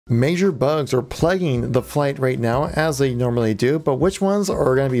major bugs are plaguing the flight right now, as they normally do, but which ones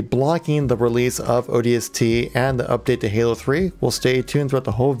are going to be blocking the release of ODST and the update to Halo 3? We'll stay tuned throughout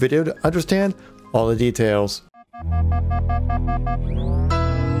the whole video to understand all the details.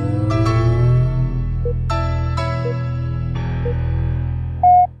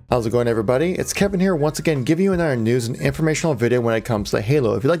 How's it going, everybody? It's Kevin here once again, giving you another news and informational video when it comes to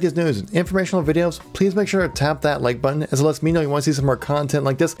Halo. If you like these news and informational videos, please make sure to tap that like button, as it lets me know you want to see some more content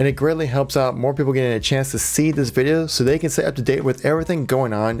like this, and it greatly helps out more people getting a chance to see this video so they can stay up to date with everything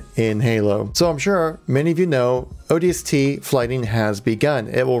going on in Halo. So I'm sure many of you know ODST flighting has begun.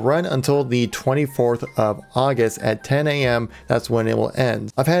 It will run until the 24th of August at 10 a.m. That's when it will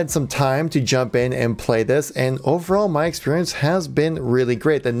end. I've had some time to jump in and play this, and overall my experience has been really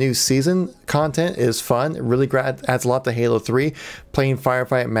great. The new season content is fun. It really adds a lot to Halo 3. Playing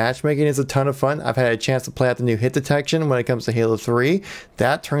Firefight matchmaking is a ton of fun. I've had a chance to play out the new hit detection when it comes to Halo 3.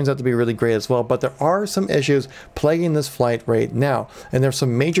 That turns out to be really great as well, but there are some issues plaguing this flight right now, and there's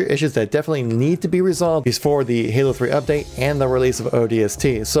some major issues that definitely need to be resolved before the Halo 3 update and the release of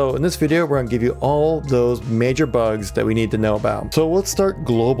ODST. So in this video, we're going to give you all those major bugs that we need to know about. So let's start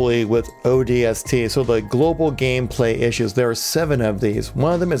globally with ODST. So the global gameplay issues, there are 7 of these.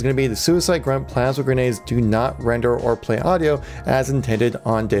 One of them is going to be the Suicide Grunt plasma grenades do not render or play audio as intended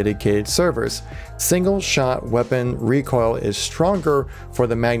on dedicated servers. Single shot weapon recoil is stronger for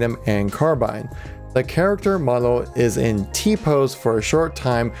the Magnum and Carbine. The character model is in T-pose for a short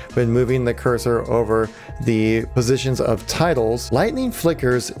time when moving the cursor over the positions of titles. Lightning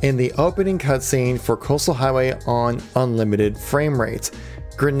flickers in the opening cutscene for Coastal Highway on unlimited frame rates.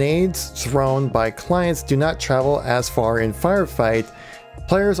 Grenades thrown by clients do not travel as far in Firefight.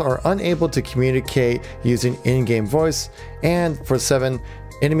 Players are unable to communicate using in-game voice. And for 7,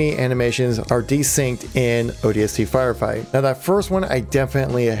 enemy animations are desynced in ODST Firefight. Now that first one I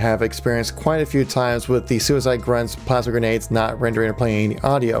definitely have experienced quite a few times with the Suicide Grunts plasma grenades not rendering or playing any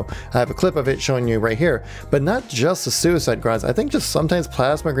audio. I have a clip of it showing you right here, but not just the Suicide Grunts. I think just sometimes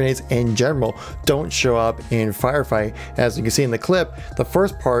plasma grenades in general don't show up in Firefight. As you can see in the clip, the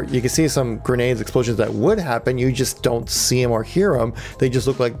first part you can see some grenades explosions that would happen, you just don't see them or hear them. They just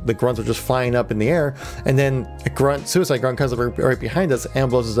look like the grunts are just flying up in the air, and then a Suicide Grunt comes up right behind us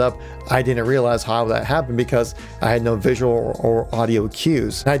and blows us up. I didn't realize how that happened because I had no visual or audio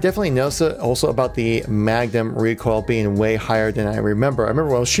cues. And I definitely noticed it also about the Magnum recoil being way higher than I remember. I remember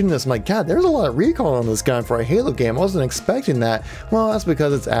when I was shooting this, I'm like, God, there's a lot of recoil on this gun for a Halo game. I wasn't expecting that. Well, that's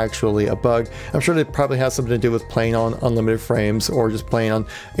because it's actually a bug. I'm sure it probably has something to do with playing on unlimited frames or just playing on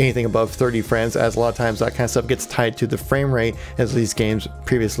anything above 30 frames, as a lot of times that kind of stuff gets tied to the frame rate as these games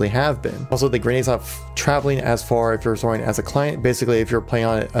previously have been. Also, the grenade's not traveling as far if you're throwing as a client. Basically, if you're playing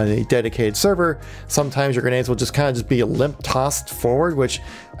on a dedicated server, sometimes your grenades will just kind of just be limp tossed forward, which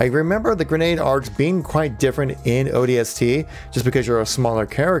I remember the grenade arcs being quite different in ODST just because you're a smaller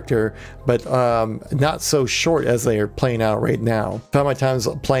character, but not so short as they are playing out right now. Found my times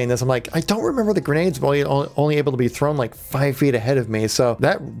playing this, I'm like, I don't remember the grenades only able to be thrown like 5 feet ahead of me, so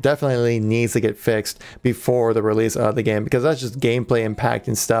that definitely needs to get fixed before the release of the game, because that's just gameplay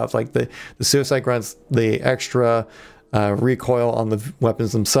impacting stuff like the Suicide Grunts, the extra recoil on the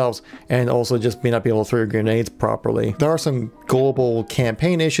weapons themselves, and also just may not be able to throw your grenades properly. There are some global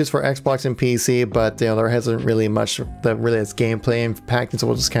campaign issues for Xbox and PC, but there hasn't really much that really has gameplay impact, and so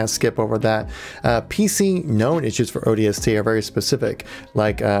we'll just kind of skip over that. PC known issues for ODST are very specific,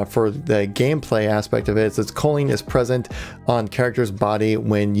 like for the gameplay aspect of it, its culling is present on character's body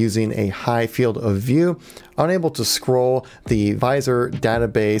when using a high field of view, unable to scroll the visor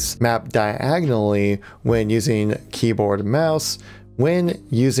database map diagonally when using keyboard and mouse. When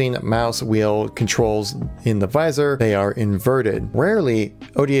using mouse wheel controls in the visor, they are inverted. Rarely,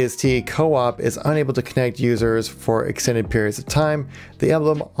 ODST co-op is unable to connect users for extended periods of time. The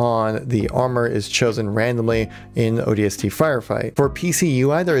emblem on the armor is chosen randomly in ODST Firefight. For PC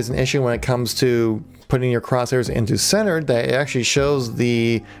UI, there is an issue when it comes to putting your crosshairs into center, that it actually shows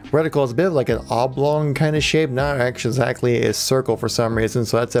the reticle as a bit of like an oblong kind of shape, not actually exactly a circle for some reason,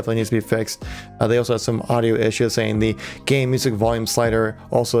 so that definitely needs to be fixed. They also have some audio issues, saying the game music volume slider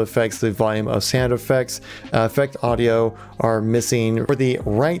also affects the volume of sound effects. Effect audio are missing for the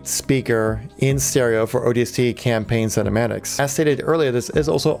right speaker in stereo for ODST campaign cinematics. As stated earlier, this is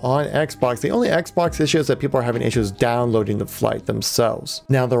also on Xbox. The only Xbox issue is that people are having issues downloading the flight themselves.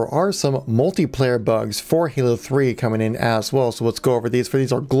 Now, there are some multiplayer bugs for Halo 3 coming in as well, so let's go over these. For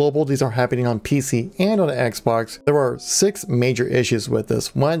these are global, these are happening on PC and on Xbox. There are 6 major issues with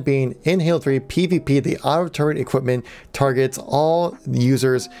this. One being in Halo 3 PvP, the auto turret equipment targets all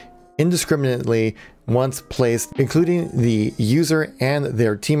users indiscriminately once placed, including the user and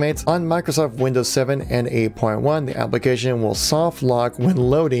their teammates. On Microsoft Windows 7 and 8.1, the application will soft lock when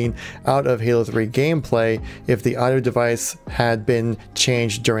loading out of Halo 3 gameplay if the audio device had been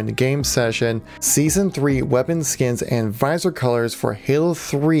changed during the game session. Season 3 weapon skins and visor colors for Halo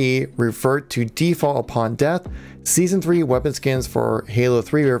 3 revert to default upon death. Season 3 weapon skins for Halo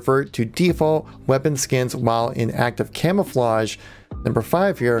 3 revert to default weapon skins while in active camouflage. Number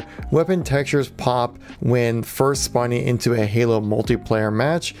 5 here, weapon textures pop when first spawning into a Halo multiplayer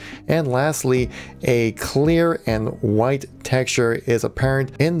match. And lastly, a clear and white texture is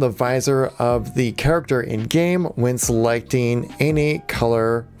apparent in the visor of the character in game when selecting any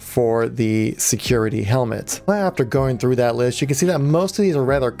color for the security helmet. After going through that list, you can see that most of these are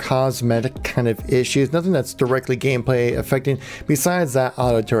rather cosmetic kind of issues, nothing that's directly gameplay affecting besides that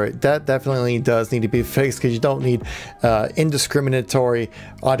auto turret. That definitely does need to be fixed because you don't need indiscriminatory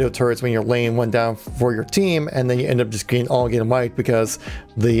auto turrets when you're laying one down for your team and then you end up just getting wiped because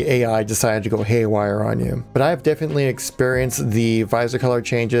the AI decided to go haywire on you. But I've definitely experienced the visor color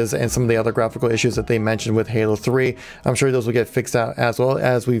changes and some of the other graphical issues that they mentioned with Halo 3. I'm sure those will get fixed out as well,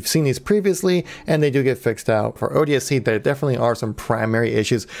 as we've seen these previously, and they do get fixed out. For ODST, there definitely are some primary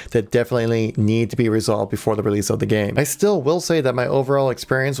issues that definitely need to be resolved before the release of the game. I still will say that my overall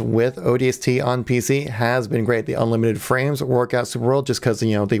experience with ODST on PC has been great. The unlimited frames work out super well just because,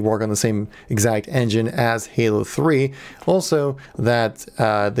 you know, they work on the same exact engine as Halo 3. Also, that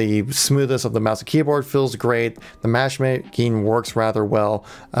the smoothness of the mouse and keyboard feels great. The matchmaking works rather well.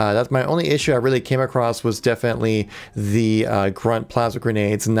 That's my only issue I really came across was definitely the grunt plasma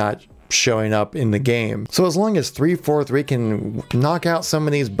grenades not showing up in the game. So as long as 343 can knock out some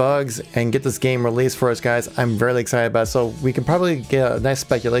of these bugs and get this game released for us, guys, I'm very excited about it. So we can probably get a nice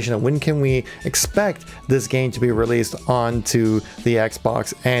speculation of when can we expect this game to be released onto the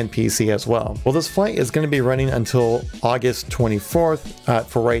Xbox and PC as well. Well, this flight is going to be running until August 24th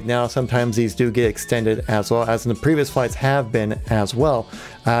for right now. Sometimes these do get extended as well, as in the previous flights have been as well.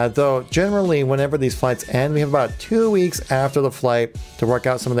 Though generally whenever these flights end, we have about 2 weeks after the flight to work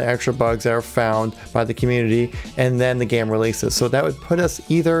out some of the extra bugs that are found by the community, and then the game releases. So that would put us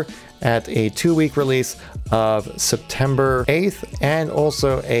either at a 2-week release of September 8th and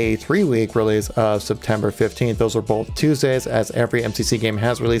also a 3-week release of September 15th. Those are both Tuesdays, as every MCC game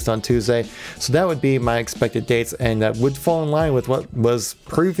has released on Tuesday. So that would be my expected dates, and that would fall in line with what was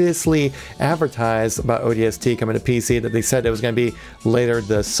previously advertised about ODST coming to PC, that they said it was going to be later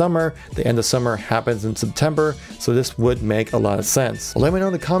this summer. The end of summer happens in September, so this would make a lot of sense. Well, let me know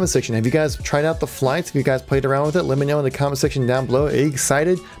in the comment section, have you guys tried out the flights? Have you guys played around with it? Let me know in the comment section down below. Are you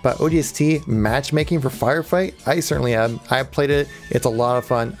excited about ODST matchmaking for Firefight? I certainly am. I played it. It's a lot of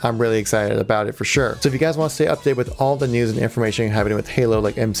fun. I'm really excited about it for sure. So if you guys want to stay updated with all the news and information happening with Halo,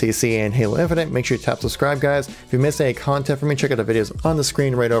 like MCC and Halo Infinite, make sure you tap subscribe, guys. If you missed any content from me, check out the videos on the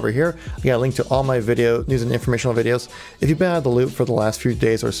screen right over here. I got a link to all my video news and informational videos if you've been out of the loop for the last few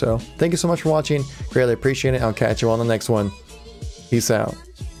days or so. Thank you so much for watching. Greatly appreciate it. I'll catch you on the next one. Peace out.